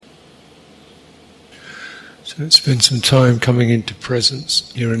So let's spend some time coming into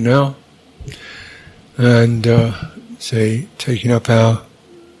presence here and now, and taking up our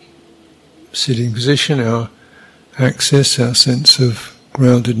sitting position, our axis, our sense of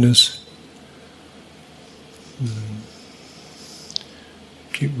groundedness.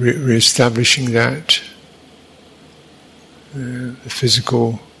 Keep re-establishing that, the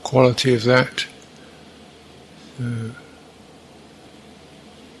physical quality of that.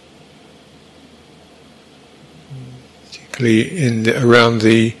 Particularly around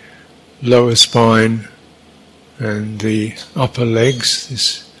the lower spine and the upper legs,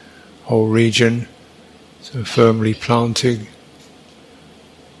 this whole region, so firmly planted.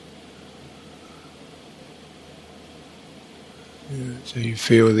 So you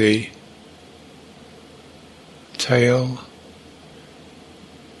feel the tail,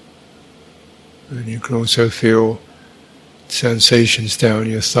 and you can also feel sensations down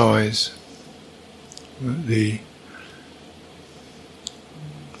your thighs. The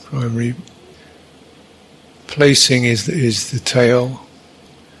primary placing is the tail,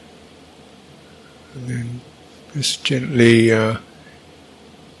 and then just gently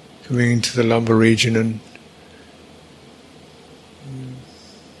coming into the lumbar region, and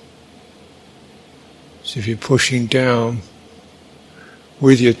so if you're pushing down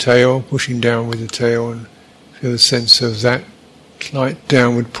with your tail, pushing down with the tail, and feel the sense of that slight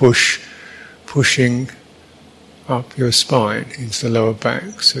downward pushing up your spine into the lower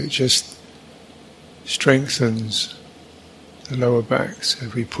back, so it just strengthens the lower back. So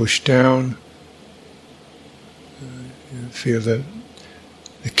if we push down, you feel that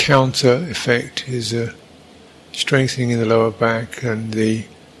the counter effect is a strengthening in the lower back, and the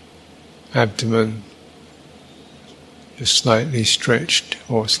abdomen just slightly stretched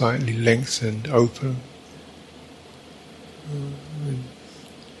or slightly lengthened, open.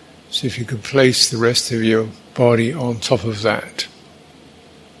 So if you could place the rest of your body on top of that,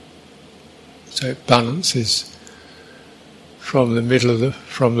 so it balances from the middle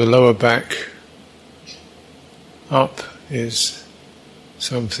from the lower back up is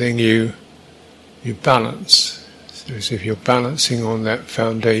something you balance. So as if you're balancing on that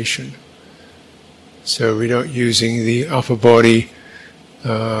foundation. So we're not using the upper body,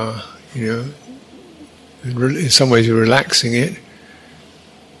 in some ways you're relaxing it,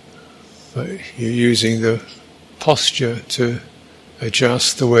 but you're using the posture to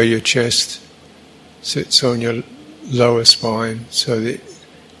adjust the way your chest sits on your lower spine, so that it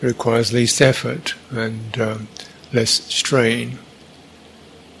requires least effort and less strain.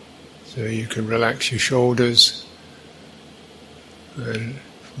 So you can relax your shoulders and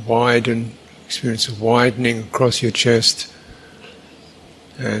widen, experience of widening across your chest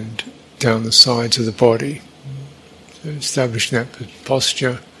and down the sides of the body. So establishing that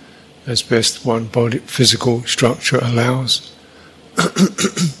posture as best one body physical structure allows.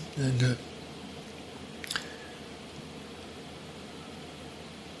 And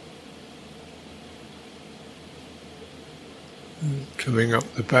coming up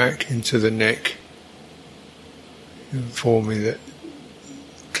the back into the neck, forming that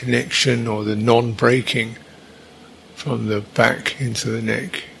connection or the non-breaking from the back into the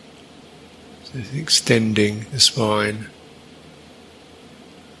neck, so extending the spine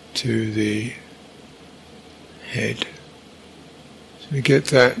to the head. So we get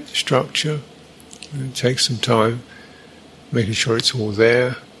that structure, and it takes some time making sure it's all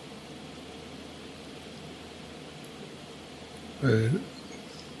there.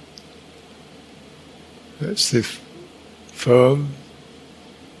 That's the firm.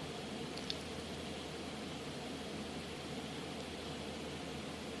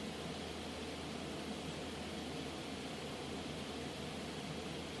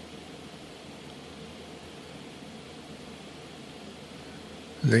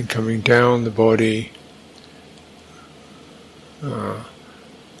 And then coming down the body,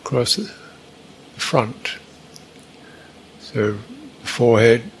 across the front. So the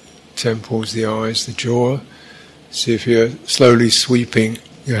forehead, temples, the eyes, the jaw. See if you're slowly sweeping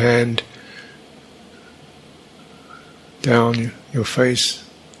your hand down your face,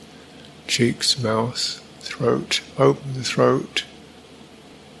 cheeks, mouth, throat. Open the throat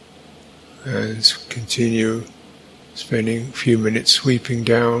and continue spending a few minutes sweeping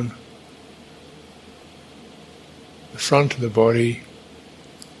down the front of the body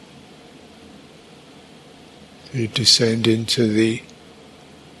to descend into the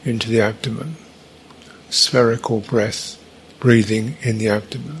abdomen. Spherical breath, breathing in the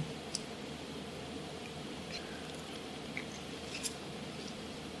abdomen.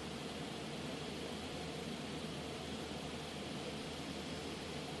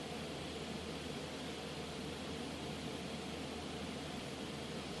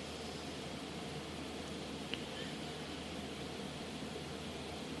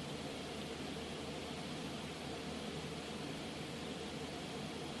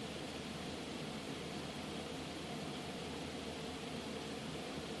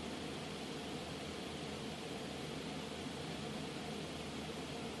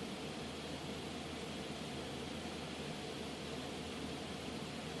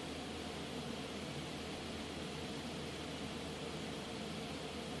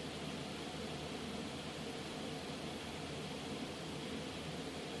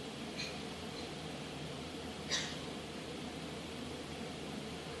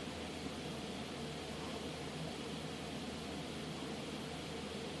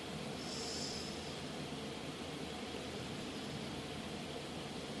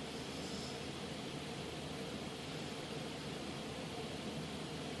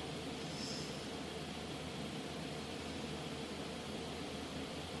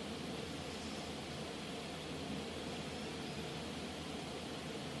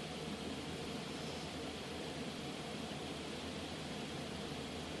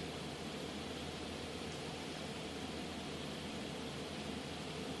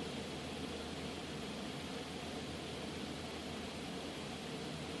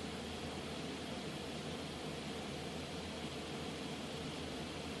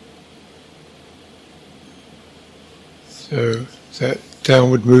 So that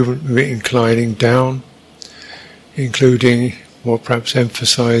downward movement, inclining down, including or perhaps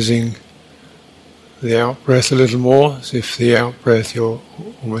emphasizing the out-breath a little more, as if the out-breath you're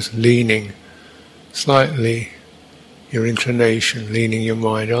almost leaning slightly your inclination, leaning your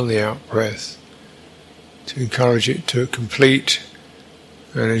mind on the out-breath to encourage it to complete.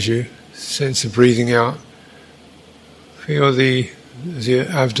 And as you sense the breathing out, feel as the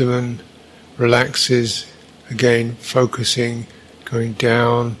abdomen relaxes, again focusing, going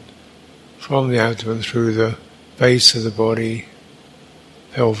down from the abdomen through the base of the body,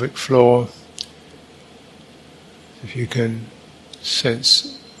 pelvic floor. If you can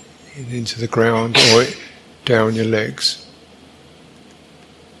sense it into the ground or down your legs.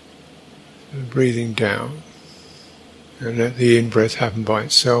 So breathing down. And let the in-breath happen by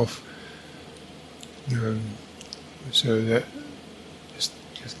itself. So that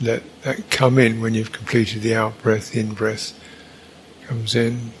just let that come in when you've completed the out-breath, in-breath comes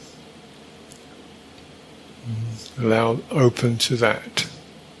in. Allow open to that.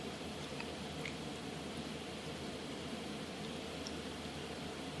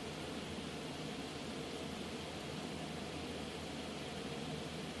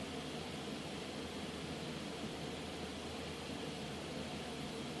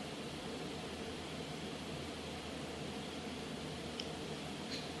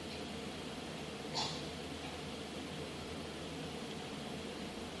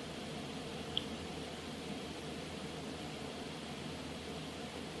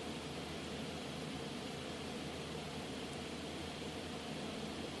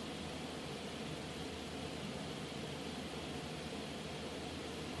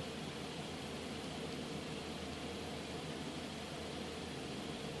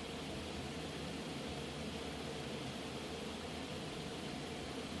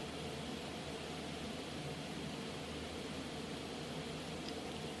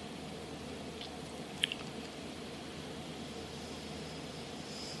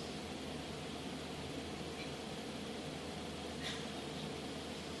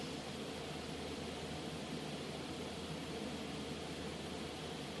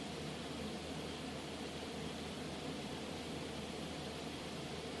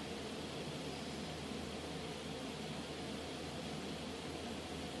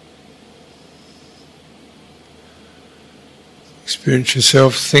 Experience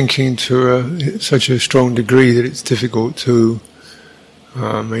yourself thinking to such a strong degree that it's difficult to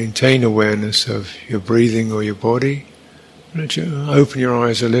maintain awareness of your breathing or your body. Let you open your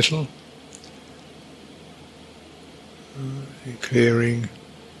eyes a little, clearing,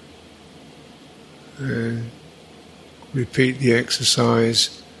 and repeat the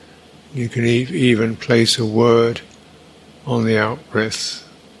exercise. You can even place a word on the out-breath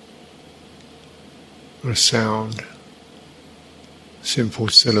or a sound. Simple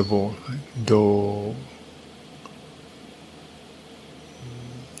syllable like do.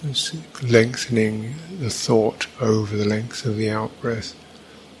 Just lengthening the thought over the length of the out-breath.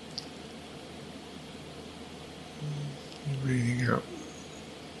 Breathing out.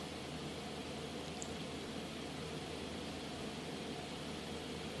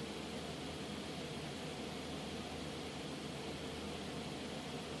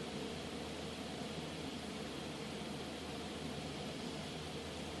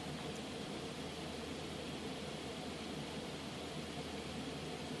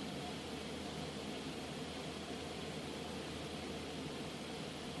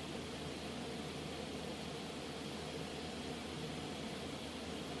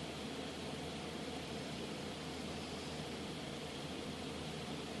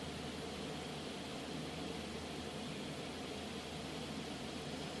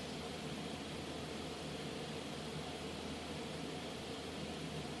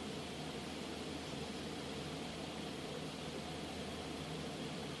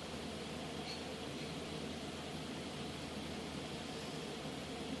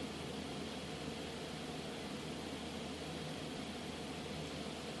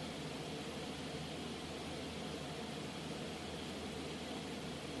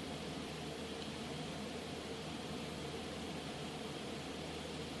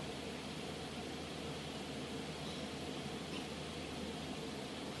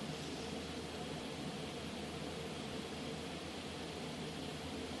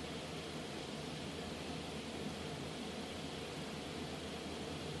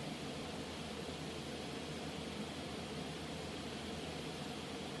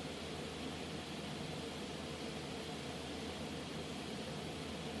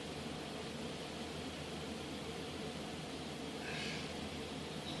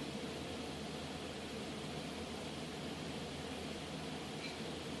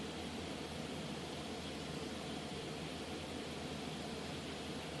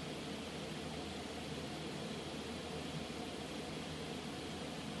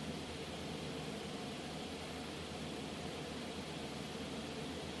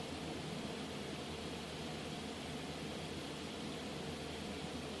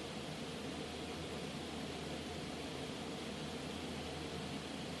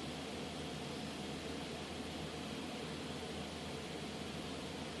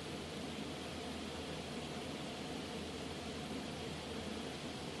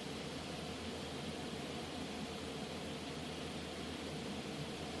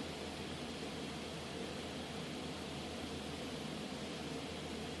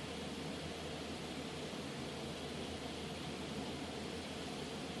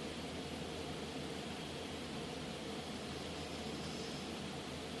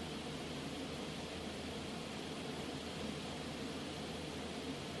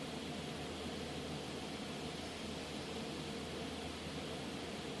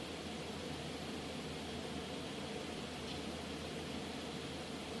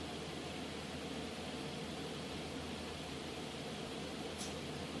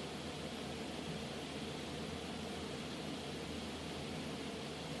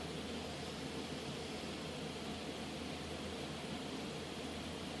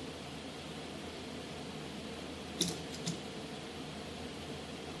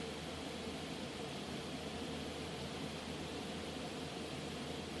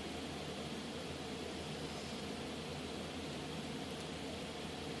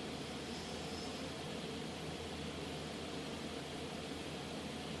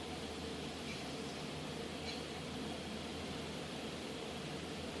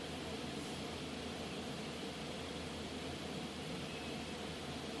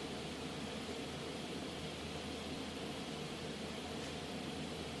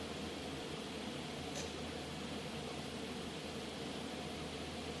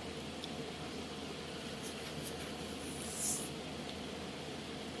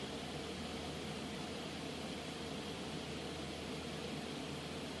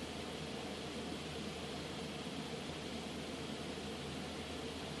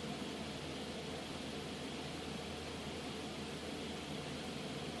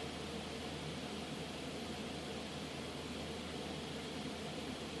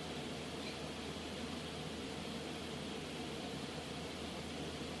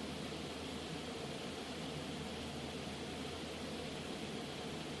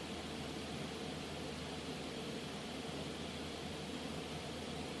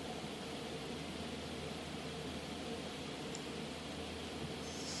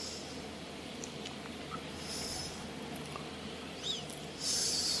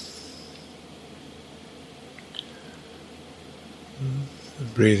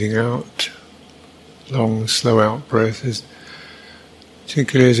 breathing out, long, slow out breath,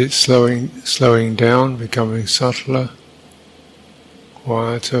 particularly as it's slowing down, becoming subtler,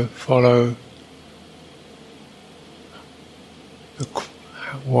 quieter. Follow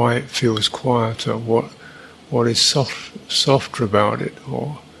why it feels quieter, what is softer about it,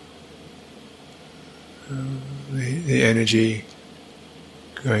 or the energy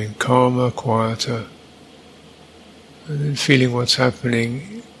going calmer, quieter, and then feeling what's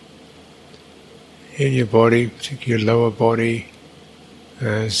happening in your body, particularly your lower body,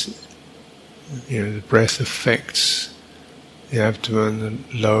 as the breath affects the abdomen,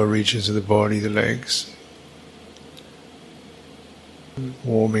 the lower regions of the body, the legs.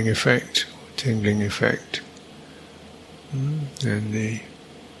 Warming effect, tingling effect, and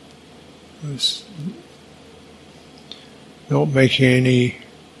not making any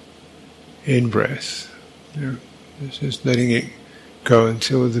in-breath. Just letting it go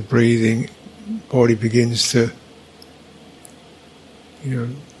until the breathing body begins to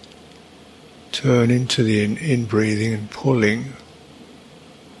turn into the in-breathing and pulling,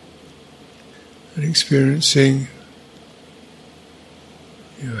 and experiencing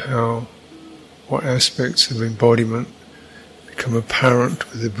what aspects of embodiment become apparent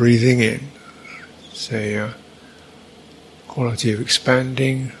with the breathing in. Say, quality of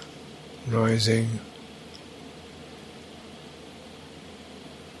expanding, rising,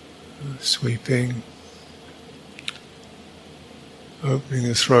 sweeping, opening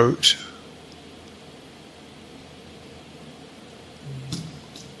the throat,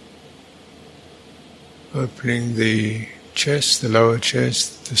 opening the chest, the lower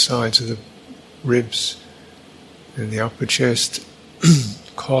chest, the sides of the ribs, and the upper chest,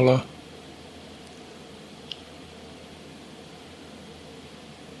 collar,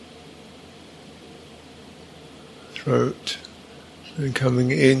 throat, and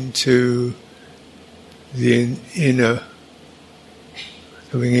coming into the inner,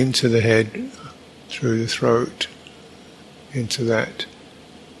 coming into the head through the throat, into that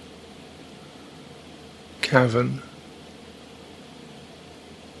cavern,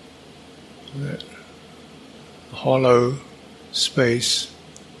 that hollow space.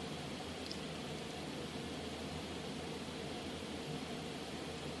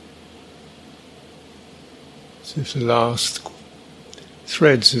 As if the last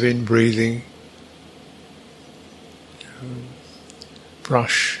threads of in-breathing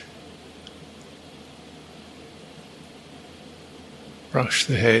brush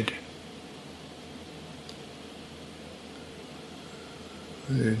the head,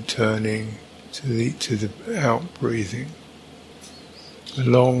 and then turning to the out breathing, a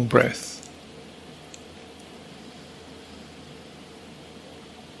long breath.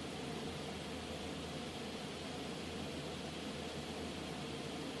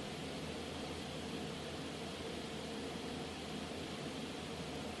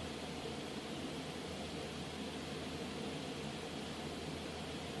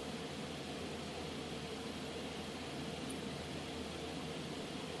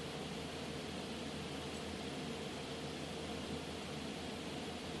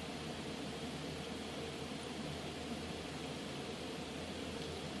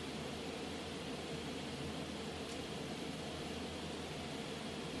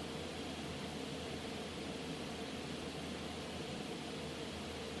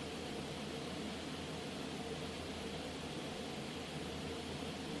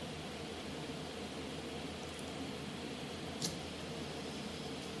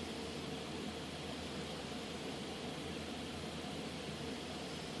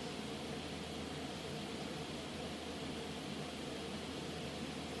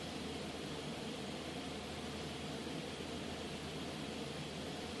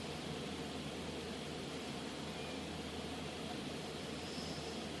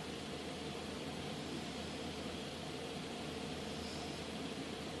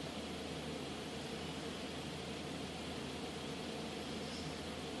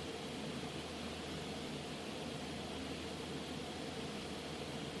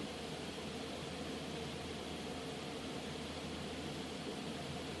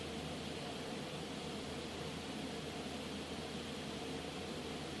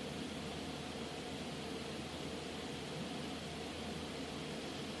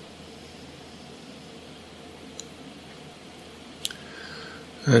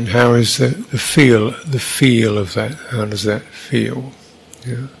 And how is the feel of that? How does that feel?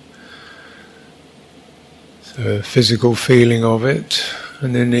 Yeah. So physical feeling of it,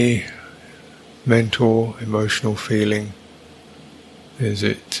 and then the mental, emotional feeling. Does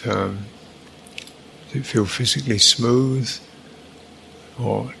it feel physically smooth,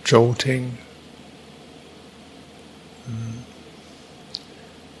 or jolting.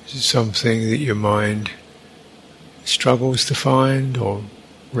 This is something that your mind struggles to find or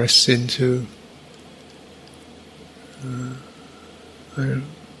rests into. And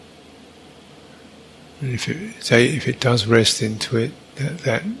if it does rest into it,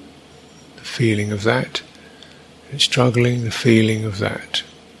 that the feeling of that, it's struggling, the feeling of that.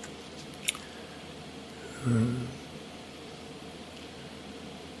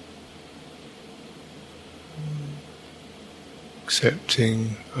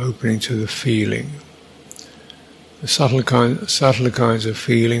 Accepting, opening to the feeling. The subtler kinds of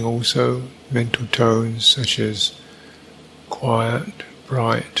feeling also, mental tones such as quiet,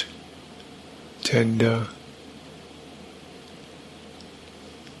 bright, tender,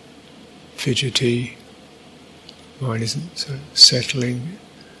 fidgety. Mind isn't sort of settling.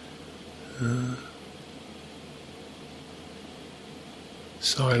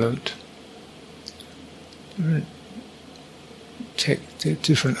 Silent.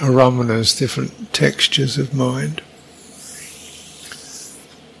 Different aramanas, different textures of mind.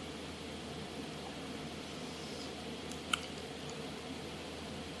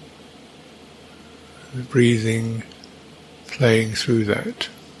 The breathing playing through that.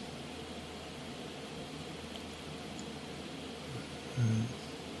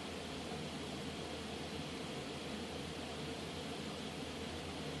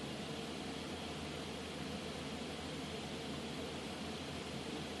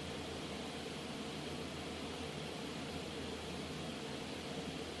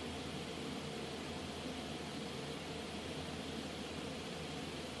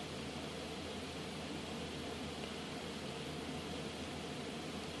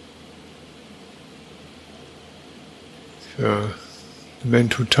 The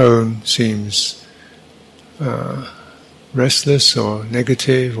mental tone seems restless or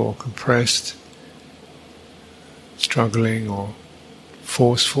negative or compressed, struggling or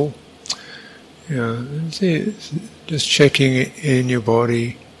forceful. Just checking it in your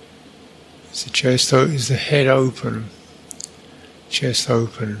body. Is the chest open? Is the head open? Chest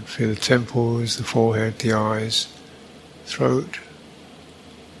open. Feel the temples, the forehead, the eyes, throat.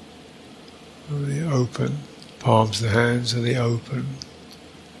 Are they open? Palms of the hands, are they open?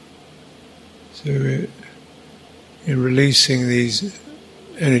 So in releasing these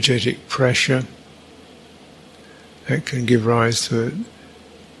energetic pressure that can give rise to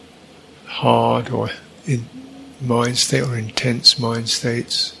a hard or in mind state or intense mind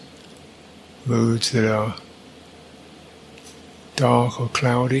states, moods that are dark or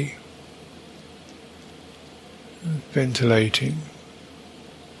cloudy, ventilating.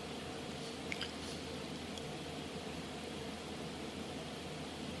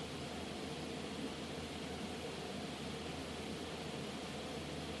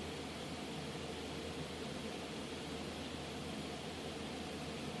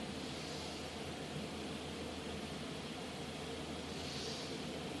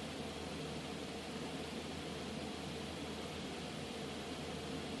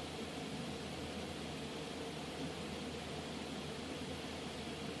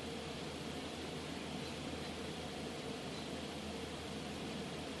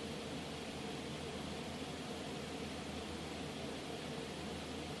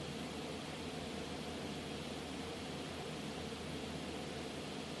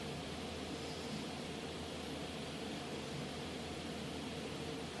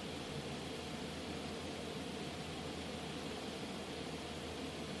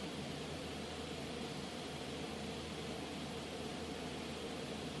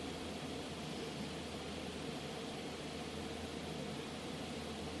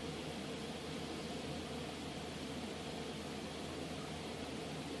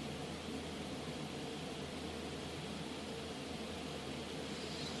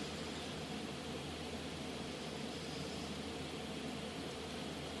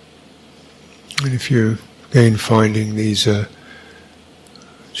 And if you're again finding these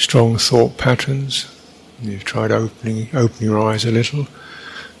strong thought patterns, and you've tried opening your eyes a little,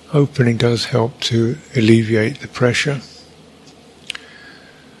 opening does help to alleviate the pressure.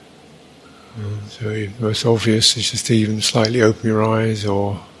 So the most obvious is just to even slightly open your eyes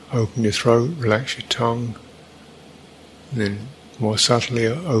or open your throat, relax your tongue, and then more subtly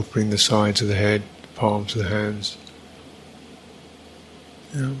opening the sides of the head, the palms of the hands.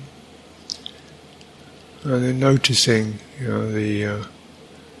 And then noticing, the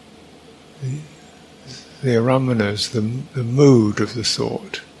aramanas, the mood of the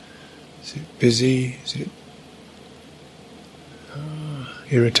thought. Is it busy? Is it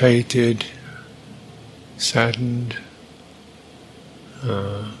irritated? Saddened?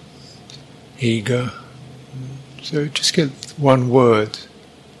 eager. So just get one word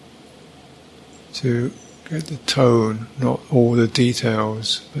to get the tone, not all the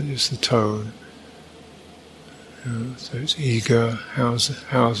details, but just the tone. So it's eager. How's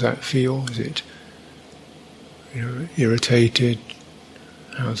that feel? Is it, irritated?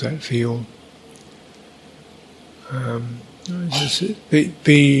 How's that feel? Just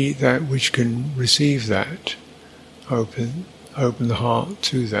be that which can receive that. Open the heart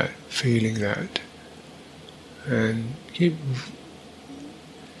to that, feeling that, and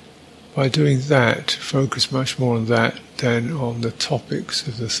by doing that, focus much more on that than on the topics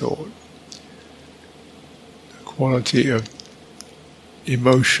of the thought. The quality of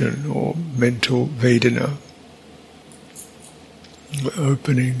emotion or mental Vedana,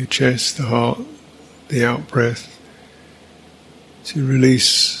 opening the chest, the heart, the out-breath, to release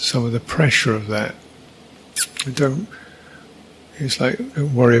some of the pressure of that. Don't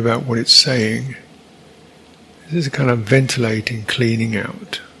worry about what it's saying. This is a kind of ventilating, cleaning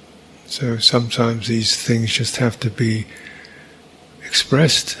out. So sometimes these things just have to be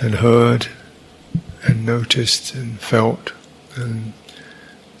expressed and heard and noticed and felt and,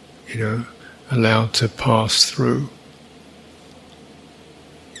 allowed to pass through.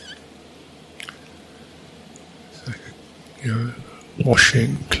 It's like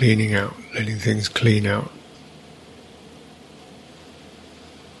washing, cleaning out, letting things clean out.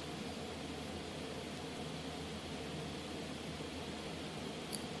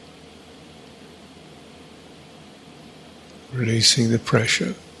 Releasing the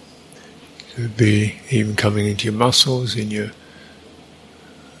pressure. It could be even coming into your muscles, in your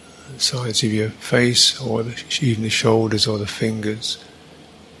sides of your face, or even the shoulders or the fingers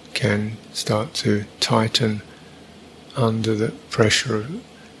can start to tighten under the pressure of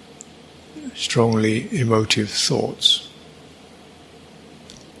strongly emotive thoughts.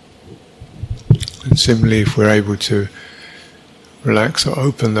 And similarly, if we're able to relax or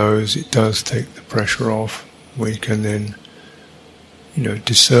open those, it does take the pressure off. We can then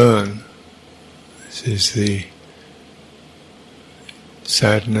discern, this is the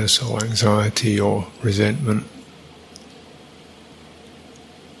sadness or anxiety or resentment.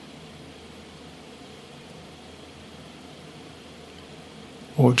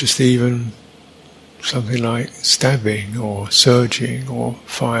 Or just even something like stabbing or surging or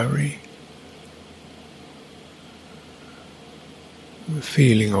fiery. The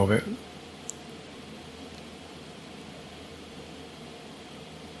feeling of it.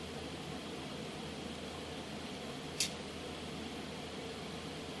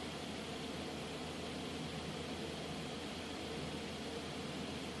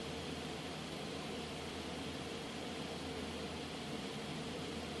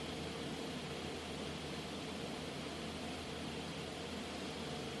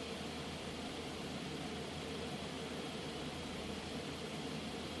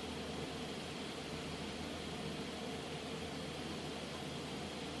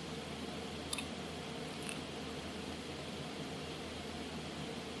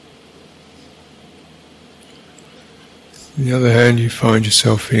 On the other hand, you find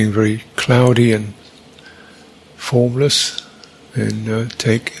yourself feeling very cloudy and formless, then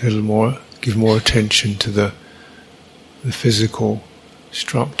give more attention to the physical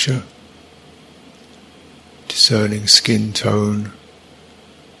structure, discerning skin tone,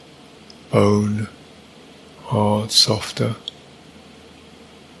 bone, hard, softer,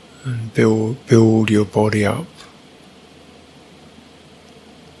 and build your body up.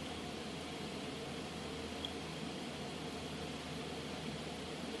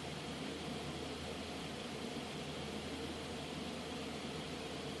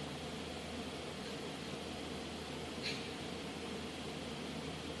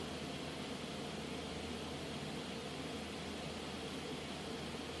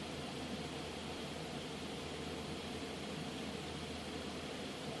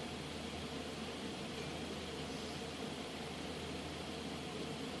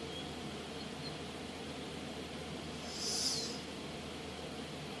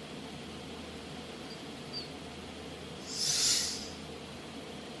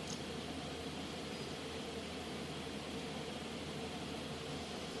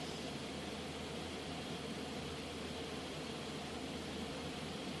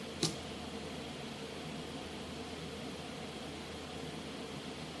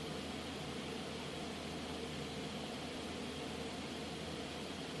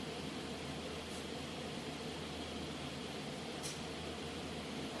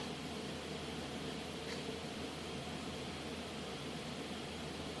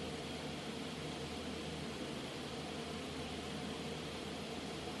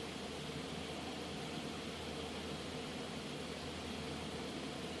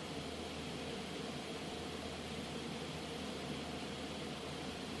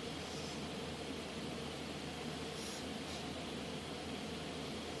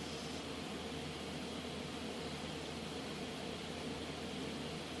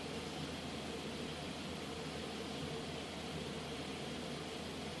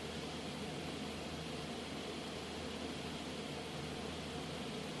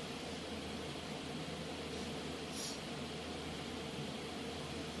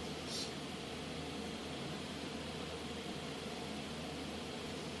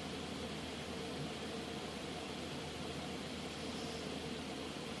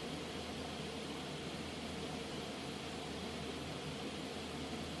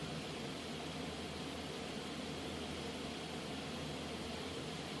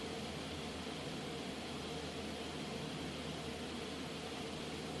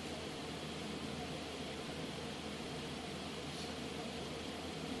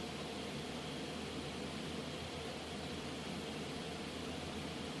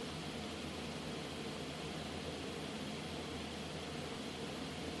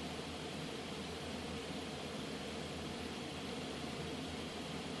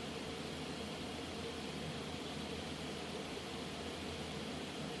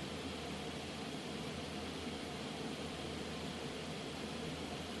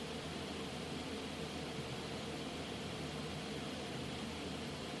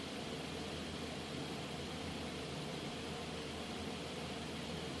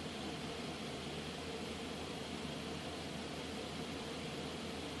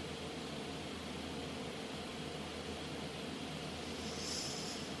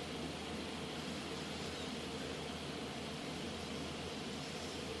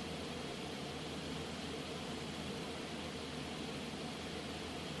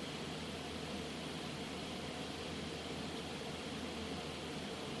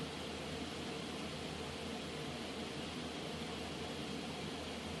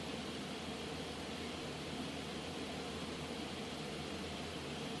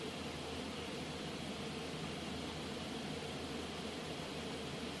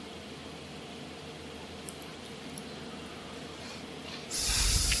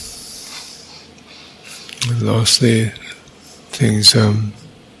 And lastly, things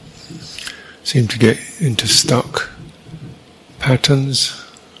seem to get into stuck patterns,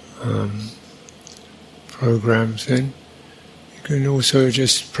 programs. Then you can also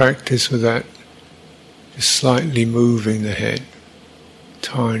just practice with that, just slightly moving the head,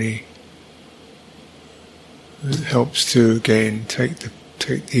 tiny. It helps to again take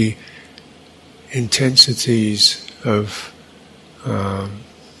the intensities of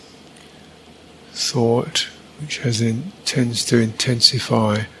thought, which tends to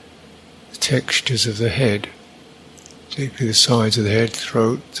intensify the textures of the head, particularly the sides of the head,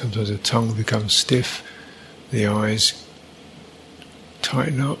 throat. Sometimes the tongue becomes stiff, the eyes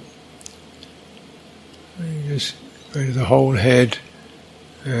tighten up. And you just go to the whole head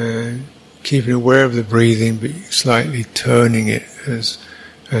and keeping aware of the breathing, but slightly turning it as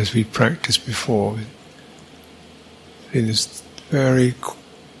we practiced before, in this very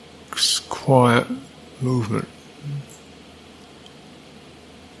quiet movement.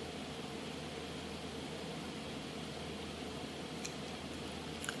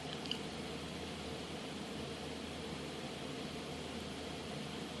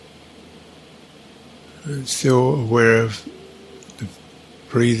 And still aware of the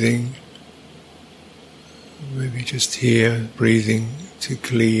breathing. Maybe just here, breathing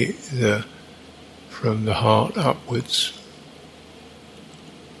particularly from the heart upwards,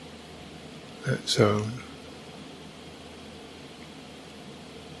 that zone.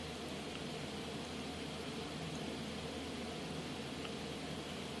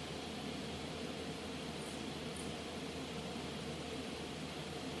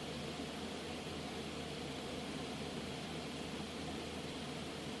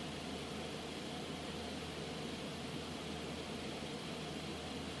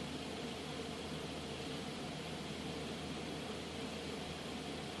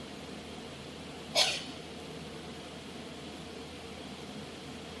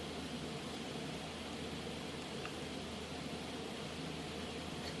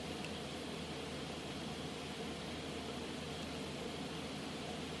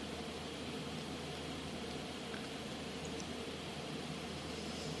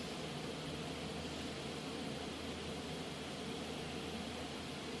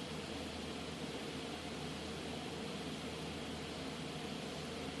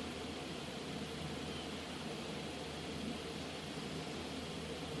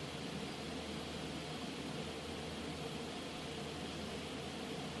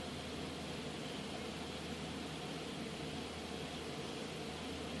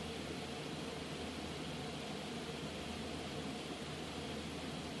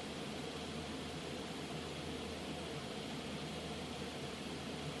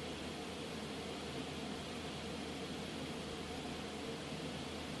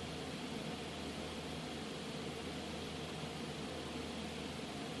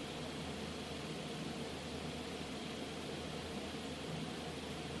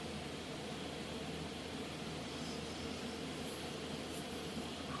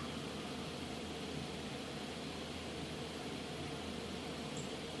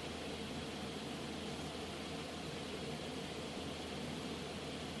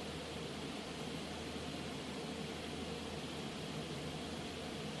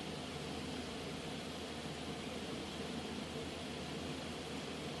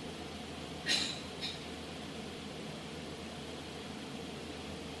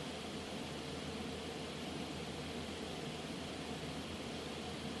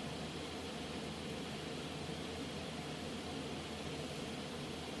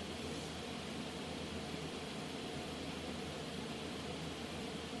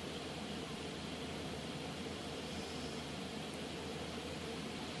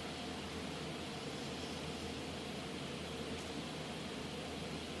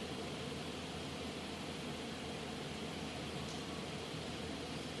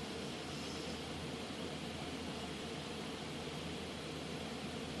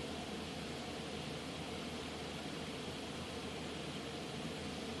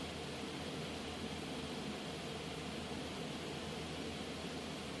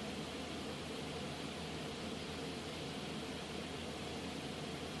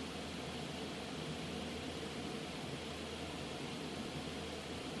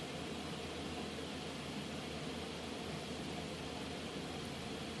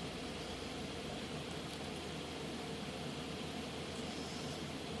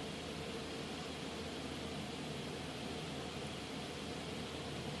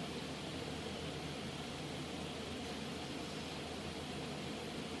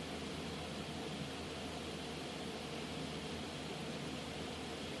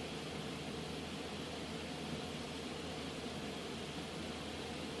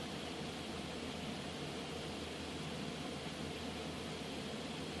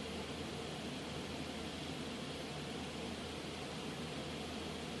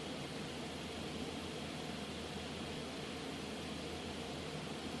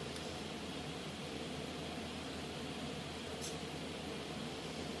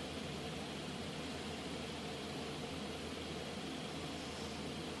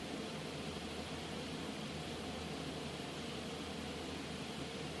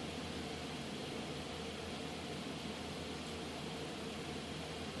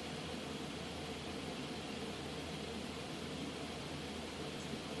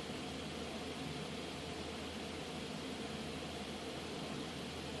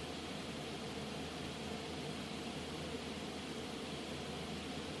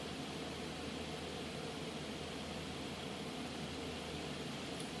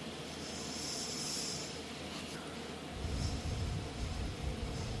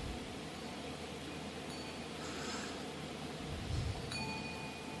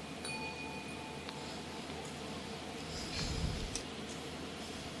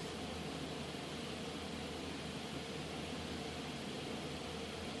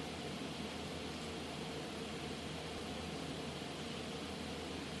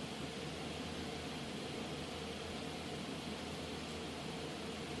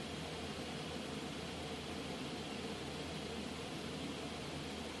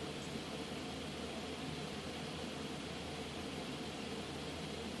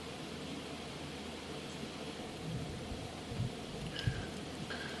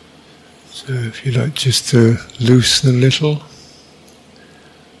 So if you like just to loosen a little,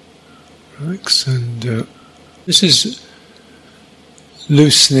 relax, and this is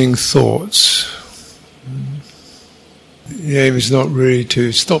loosening thoughts. The aim is not really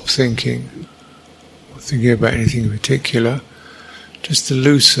to stop thinking or thinking about anything in particular, just to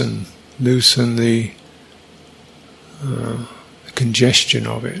loosen the congestion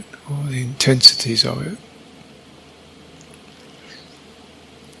of it, or the intensities of it.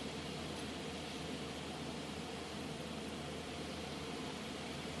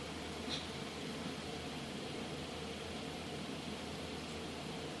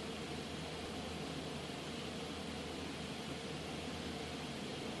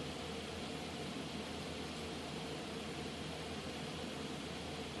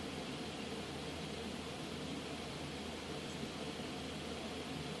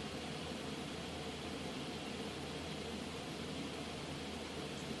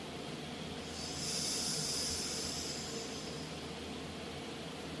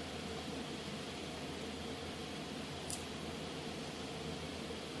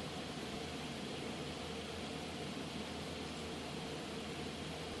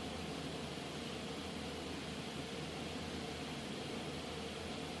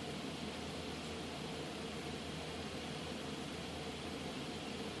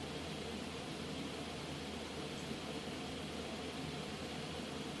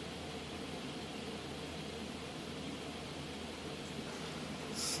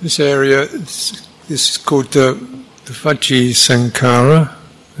 This area, this is called the vaci-sankhāra.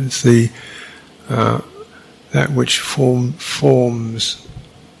 It's the that which forms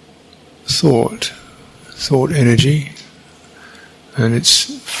thought energy, and it's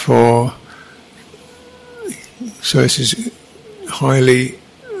this is highly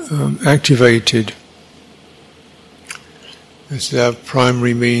activated. This is our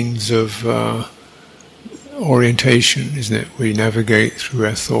primary means of orientation, isn't it? We navigate through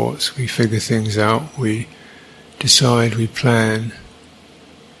our thoughts, we figure things out, we decide, we plan.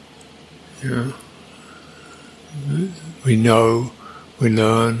 We know, we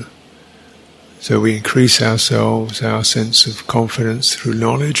learn. So we increase ourselves, our sense of confidence through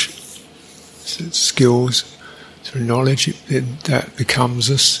knowledge, skills, through knowledge, that becomes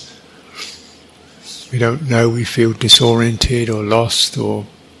us. We don't know, we feel disoriented or lost or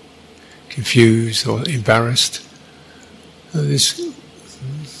confused or embarrassed. If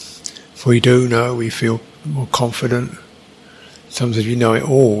we do know, we feel more confident. Sometimes we know it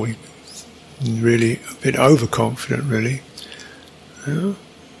all, really a bit overconfident, really.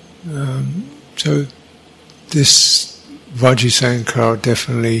 So this vaci-sankhāra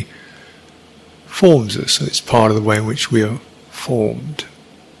definitely forms us. So it's part of the way in which we are formed.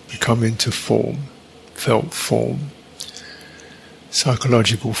 We come into form, felt form.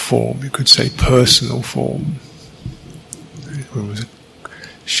 Psychological form, you could say personal form. One was a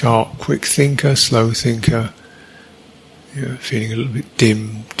sharp, quick thinker, slow thinker, feeling a little bit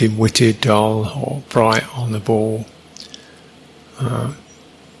dim-witted, dull, or bright on the ball.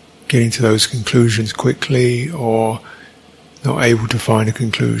 Getting to those conclusions quickly, or not able to find a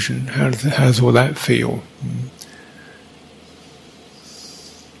conclusion. How does all that feel?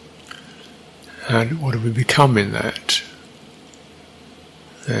 What do we become in that?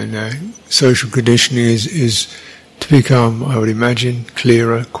 And social conditioning is to become, I would imagine,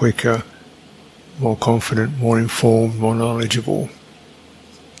 clearer, quicker, more confident, more informed, more knowledgeable.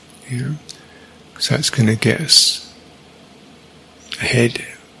 Because that's going to get us ahead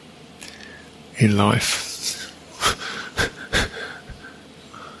in life.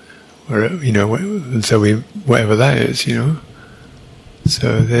 Whatever that is,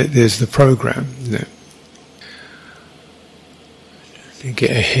 So there's the program, isn't it? You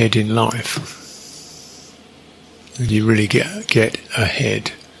get ahead in life, and you really get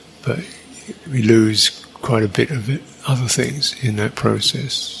ahead, but we lose quite a bit of other things in that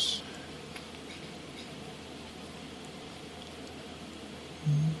process.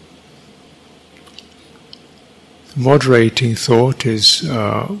 Moderating thought is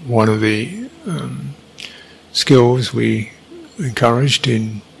one of the skills we encouraged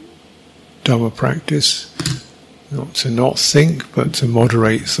in Dhamma practice. Not to not think, but to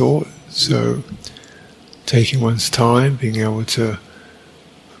moderate thought. So taking one's time, being able to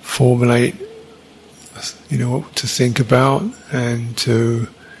formulate, what to think about, and to,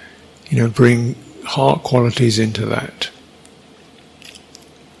 bring heart qualities into that.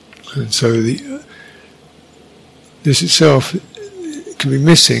 And so this itself can be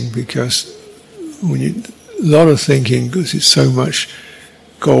missing, because a lot of thinking, because it's so much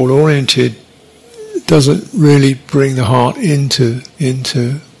goal-oriented, doesn't really bring the heart into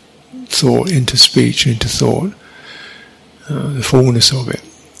thought into speech, into thought, the fullness of it.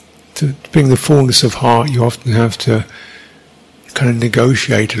 To bring the fullness of heart, you often have to kind of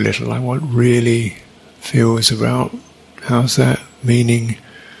negotiate a little, like what really feels about, how's that meaning,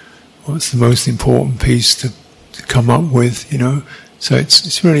 what's the most important piece to come up with, So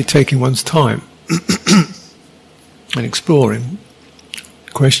it's really taking one's time and exploring,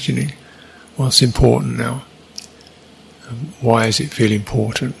 questioning what's important now. Why does it feel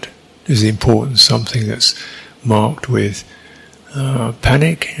important? Is the importance something that's marked with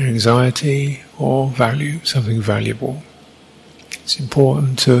panic, anxiety, or value, something valuable? It's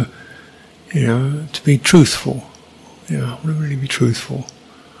important to be truthful. I want to really be truthful.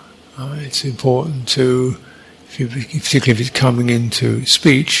 It's important to, particularly if it's coming into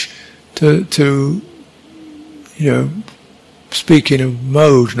speech, to speak in a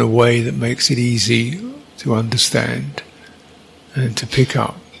mode, in a way that makes it easy to understand and to pick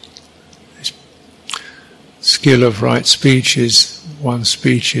up. This skill of right speech is, one's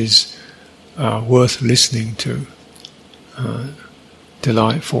speech is worth listening to,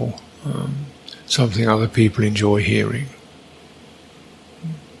 delightful, something other people enjoy hearing.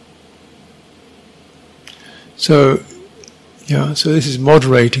 So this is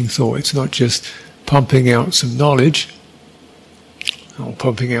moderating thought. It's not just pumping out some knowledge or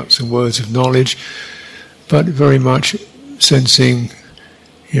pumping out some words of knowledge, but very much sensing,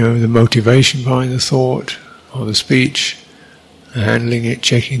 the motivation behind the thought or the speech, handling it,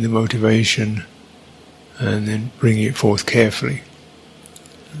 checking the motivation, and then bringing it forth carefully.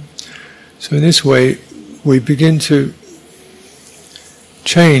 So in this way, we begin to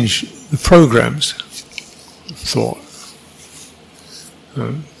change the programs of thought.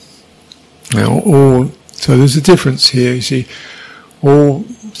 So there's a difference here. You see, all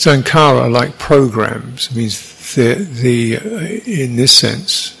sankhāra are like programs. It means in this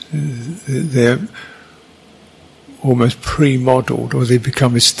sense, they're almost pre-modelled, or they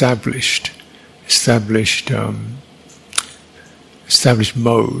become established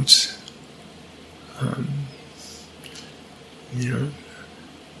modes.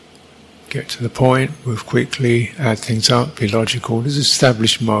 Get to the point, move quickly, add things up, be logical. There's an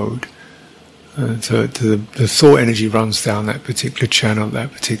established mode. So the thought energy runs down that particular channel,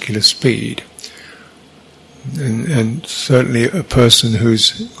 that particular speed. And certainly a person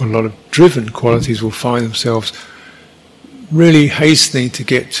who's got a lot of driven qualities will find themselves really hastening to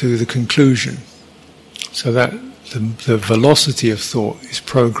get to the conclusion. So that the velocity of thought is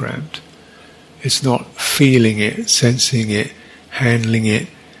programmed. It's not feeling it, sensing it, handling it,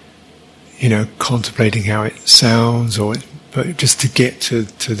 contemplating how it sounds, but just to get to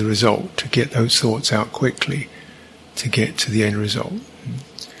the result, to get those thoughts out quickly, to get to the end result.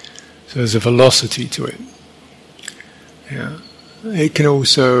 So there's a velocity to it. Yeah. It can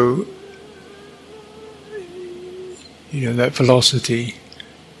also, that velocity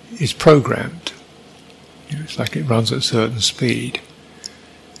is programmed. It's like it runs at a certain speed.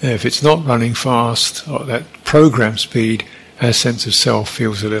 If it's not running fast, or that programmed speed, our sense of self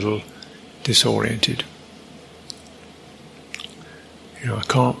feels a little disoriented. I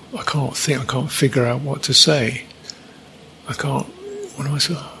can't think, I can't figure out what to say. What am I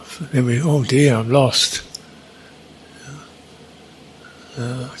saying? Then oh dear, I'm lost.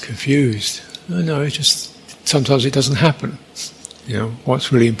 Confused. No, it just, sometimes it doesn't happen.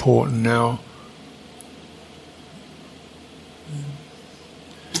 What's really important now?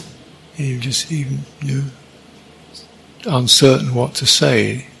 You just even, uncertain what to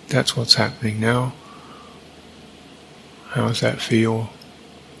say. That's what's happening now. How does that feel?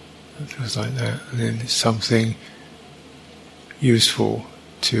 It feels like that. And then it's something useful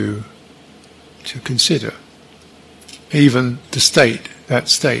to consider. Even the state, that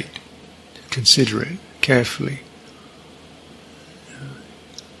state, consider it carefully.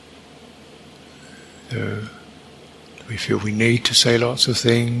 We feel we need to say lots of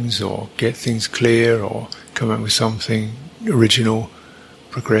things, or get things clear, or come up with something original,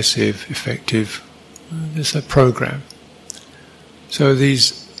 progressive, effective. There's a program. So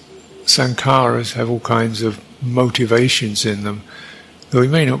these sankhāras have all kinds of motivations in them that we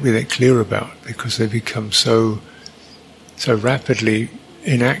may not be that clear about, because they become so rapidly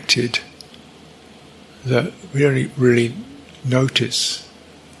enacted that we don't really notice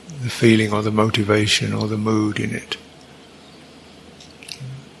the feeling or the motivation or the mood in it.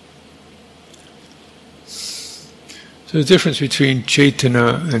 So the difference between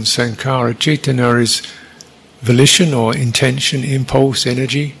cetana and sankhāra: cetana is volition or intention, impulse,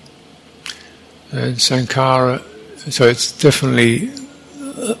 energy, and sankhāra, so it's definitely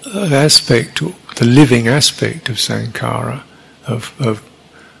an aspect, the living aspect of sankhāra, of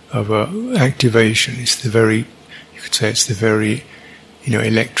a activation. It's the very, you could say, it's the very,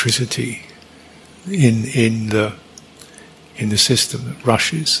 electricity in the system that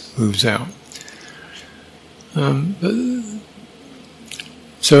rushes, moves out.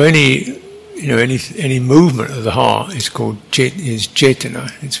 So any movement of the heart is called is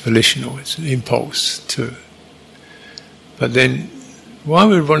cetana. It's volitional. It's an impulse to. But then, why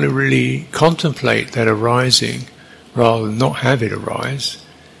we want to really contemplate that arising rather than not have it arise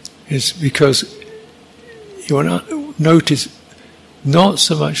is because you want to notice not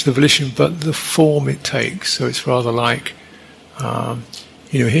so much the volition but the form it takes. So it's rather like,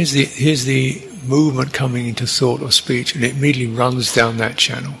 here's the movement coming into thought or speech, and it immediately runs down that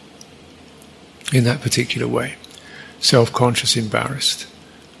channel in that particular way. Self-conscious, embarrassed,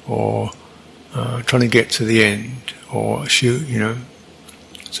 or trying to get to the end, or shoot,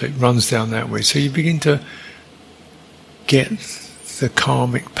 So it runs down that way. So you begin to get the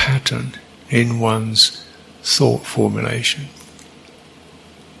karmic pattern in one's thought formulation.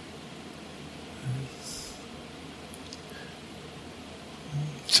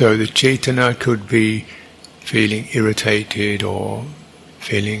 So the cetana could be feeling irritated or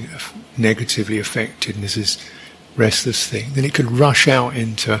feeling negatively affected, and this is restless thing. Then it could rush out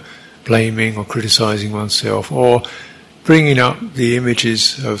into blaming or criticizing oneself, or bringing up the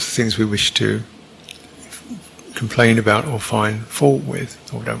images of things we wish to complain about or find fault with,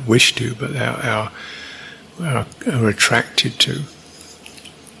 or don't wish to, but are attracted to.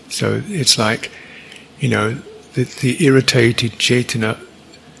 So it's like, the irritated cetana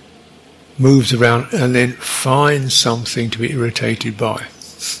moves around and then finds something to be irritated by.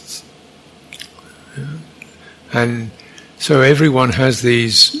 And so everyone has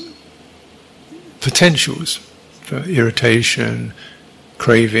these potentials for irritation,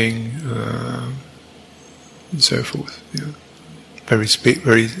 craving, and so forth.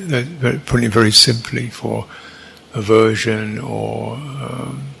 Putting it very simply, for aversion or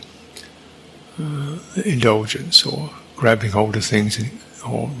indulgence, or grabbing hold of things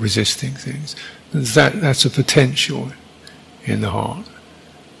or resisting things. That's a potential in the heart,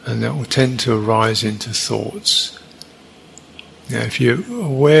 and that will tend to arise into thoughts. Now, if you're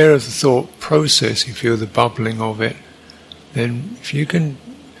aware of the thought process, you feel the bubbling of it, then if you can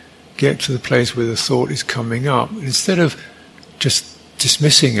get to the place where the thought is coming up, instead of just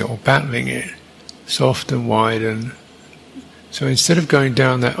dismissing it or battling it, soft and wide, and so instead of going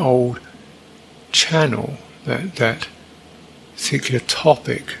down that old channel, that particular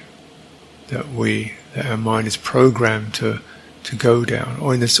topic that our mind is programmed to go down,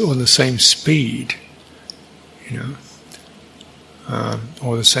 or on the same speed,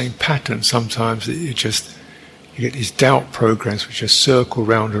 or the same pattern. Sometimes you get these doubt programs which just circle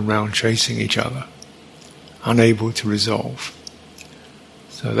round and round, chasing each other, unable to resolve.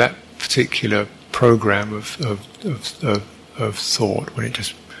 So that particular program of thought, when it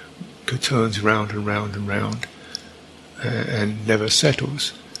just turns round and round and round, and never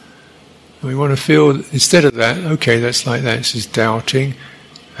settles. We want to feel, instead of that, okay, that's like that, this is doubting,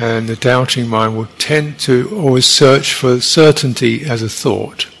 and the doubting mind will tend to always search for certainty as a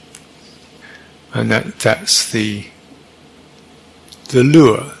thought. And that's the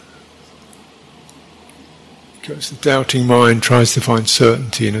lure. Because the doubting mind tries to find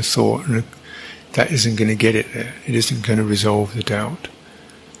certainty in a thought, and that isn't going to get it there. It isn't going to resolve the doubt.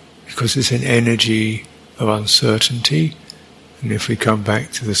 Because it's an energy of uncertainty, and if we come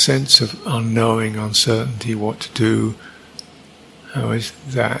back to the sense of unknowing, uncertainty, what to do, how is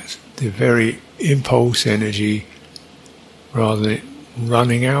that the very impulse energy, rather than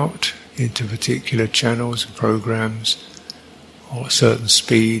running out into particular channels and programs or certain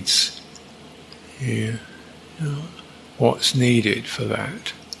speeds, what's needed for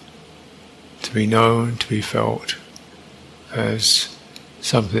that to be known, to be felt as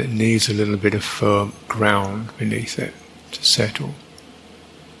something that needs a little bit of firm ground beneath it to settle,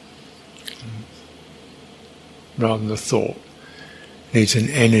 rather than the thought. It needs an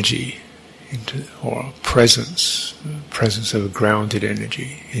energy, or a presence of a grounded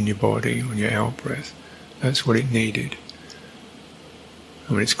energy in your body, on your out-breath. That's what it needed.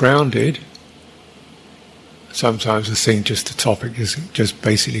 And when it's grounded, sometimes the topic just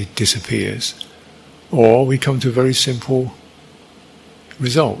basically disappears. Or we come to a very simple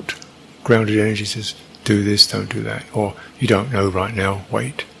result. Grounded energy says, do this, don't do that, or you don't know right now,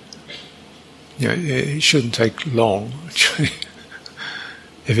 wait. It shouldn't take long.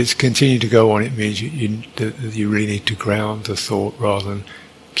 If it's continued to go on, it means you really need to ground the thought rather than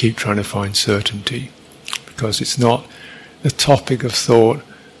keep trying to find certainty, because it's not the topic of thought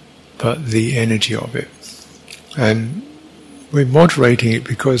but the energy of it. And we're moderating it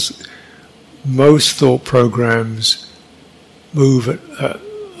because most thought programs move at a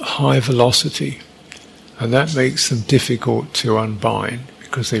high velocity, and that makes them difficult to unbind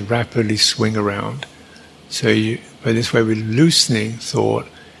because they rapidly swing around. So by this way we're loosening thought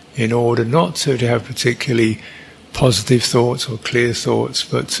in order not to have particularly positive thoughts or clear thoughts,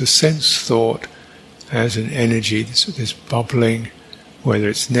 but to sense thought as an energy, this bubbling, whether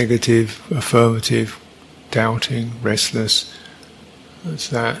it's negative, affirmative, doubting, restless, that's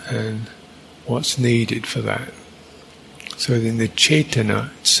that, and what's needed for that. So then the cetana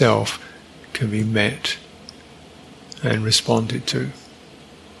itself can be met and responded to,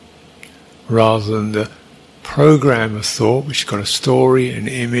 rather than the program of thought, which has got a story, an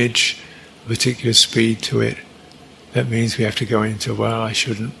image, a particular speed to it. That means we have to go into, well, I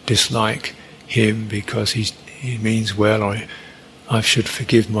shouldn't dislike him because he means well, or I should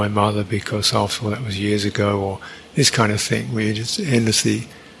forgive my mother because after all that was years ago, or this kind of thing. We're just endlessly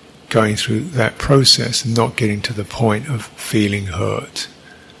going through that process and not getting to the point of feeling hurt.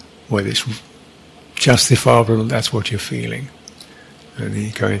 Whether it's justifiable, that's what you're feeling. And then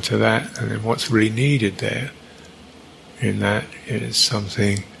you go into that, and then what's really needed there in that is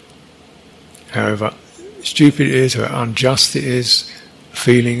something, however stupid it is, or unjust it is,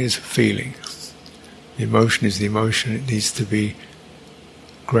 feeling is feeling. The emotion is the emotion, it needs to be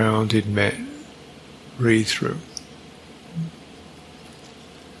grounded, met, read through.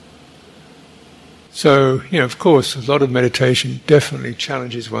 So, of course, a lot of meditation definitely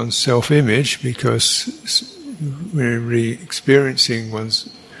challenges one's self-image, because we're really experiencing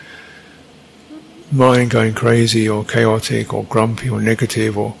one's mind going crazy or chaotic or grumpy or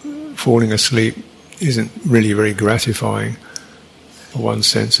negative or falling asleep isn't really very gratifying for one's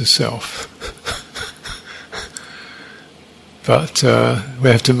sense of self. But we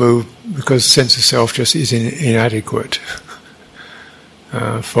have to move, because sense of self just is inadequate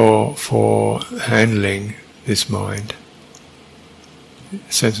for handling this mind.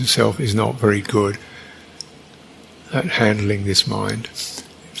 Sense of self is not very good at handling this mind.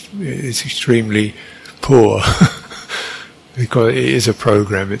 It's extremely poor because it is a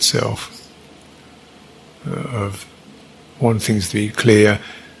program itself of wanting things to be clear,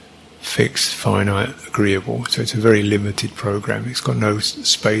 fixed, finite, agreeable. So it's a very limited program. It's got no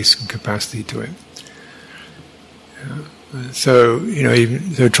space and capacity to it. So,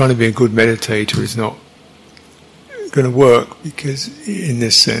 even though trying to be a good meditator is not going to work, because in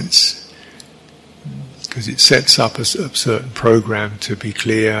this sense, because it sets up a certain program to be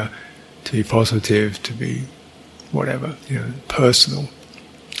clear, to be positive, to be whatever, personal.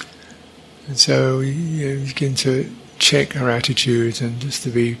 And so we begin to check our attitudes and just to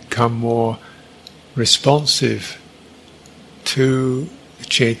become more responsive to the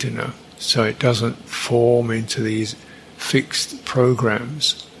cetana, so it doesn't form into these fixed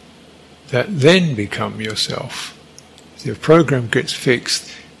programs that then become yourself. If the program gets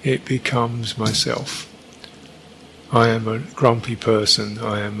fixed, it becomes myself. I am a grumpy person,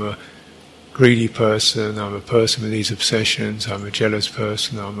 I am a greedy person, I'm a person with these obsessions, I'm a jealous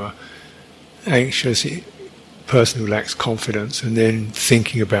person, I'm a anxious person who lacks confidence, and then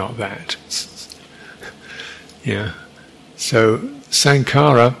thinking about that. So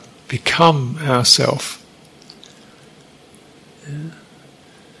sankhāra become ourself.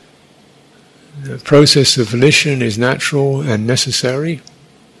 The process of volition is natural and necessary.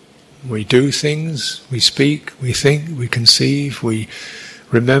 We do things, we speak, we think, we conceive, we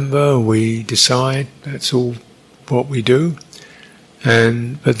remember, we decide. That's all what we do.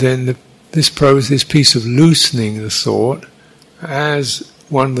 But then this piece of loosening the thought, as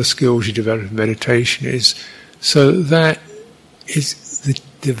one of the skills you develop in meditation, is so that is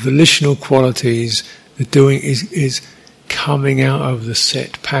the volitional qualities, the doing is coming out of the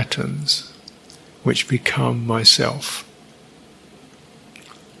set patterns which become myself.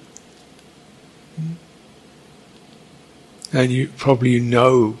 And you probably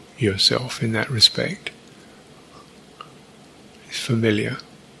know yourself in that respect. It's familiar.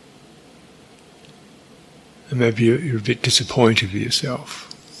 And maybe you're a bit disappointed with yourself.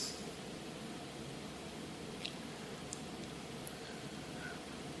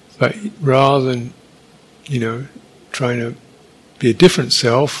 But rather than, trying to be a different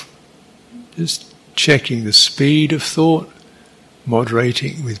self, just checking the speed of thought,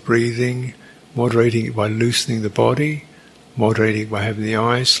 moderating with breathing, moderating it by loosening the body, moderating it by having the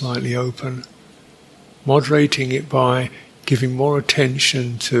eyes slightly open, moderating it by giving more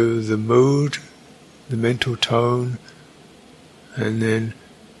attention to the mood, the mental tone, and then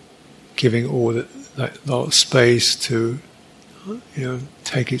giving all that lot of space to,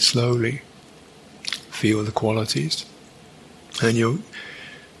 take it slowly, feel the qualities. And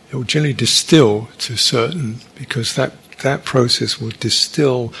it'll generally distill to certain, because that process will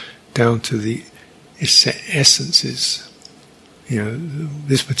distill down to the essences.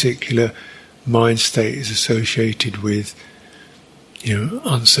 This particular mind state is associated with,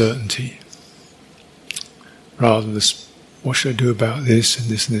 uncertainty, rather than this, what should I do about this and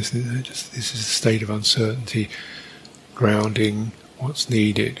this and this? This is a state of uncertainty, grounding what's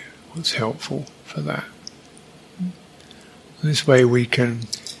needed, what's helpful for that. This way we can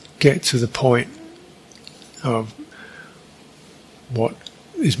get to the point of what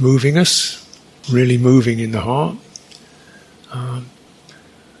is moving us, really moving in the heart.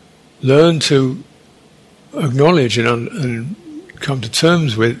 Learn to acknowledge and come to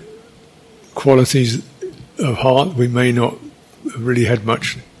terms with qualities of heart we may not have really had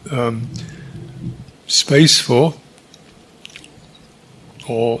much space for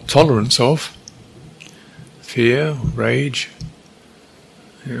or tolerance of. Fear, rage,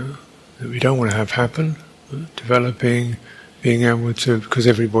 that we don't want to have happen. Developing, being able to, because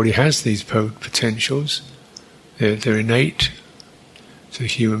everybody has these potentials, they're innate to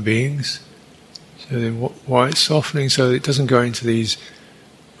human beings. So then why it's softening, so that it doesn't go into these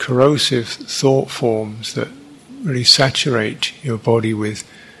corrosive thought forms that really saturate your body with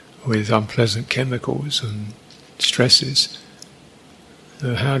unpleasant chemicals and stresses.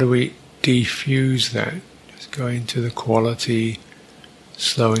 So how do we defuse that? Just going to the quality,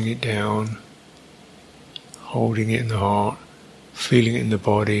 slowing it down, holding it in the heart, feeling it in the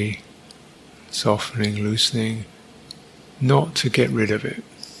body, softening, loosening, not to get rid of it,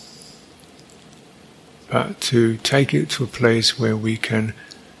 but to take it to a place where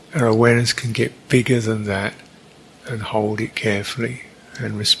our awareness can get bigger than that and hold it carefully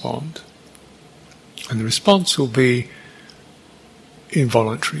and respond. And the response will be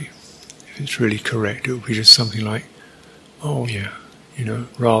involuntary. If it's really correct, it will be just something like, oh yeah,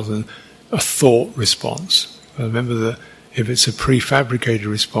 rather than a thought response. Remember that if it's a prefabricated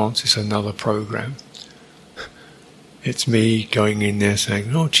response, it's another program. It's me going in there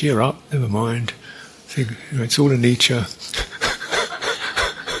saying, oh, cheer up, never mind. It's all anicca.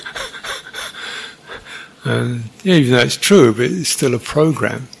 And even though it's true, but it's still a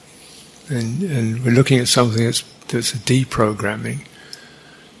program. And we're looking at something that's a deprogramming.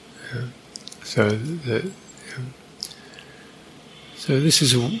 So this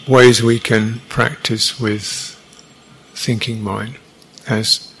is ways we can practice with thinking mind.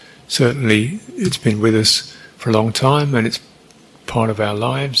 As certainly it's been with us for a long time, and it's part of our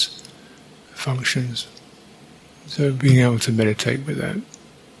lives, functions. So being able to meditate with that.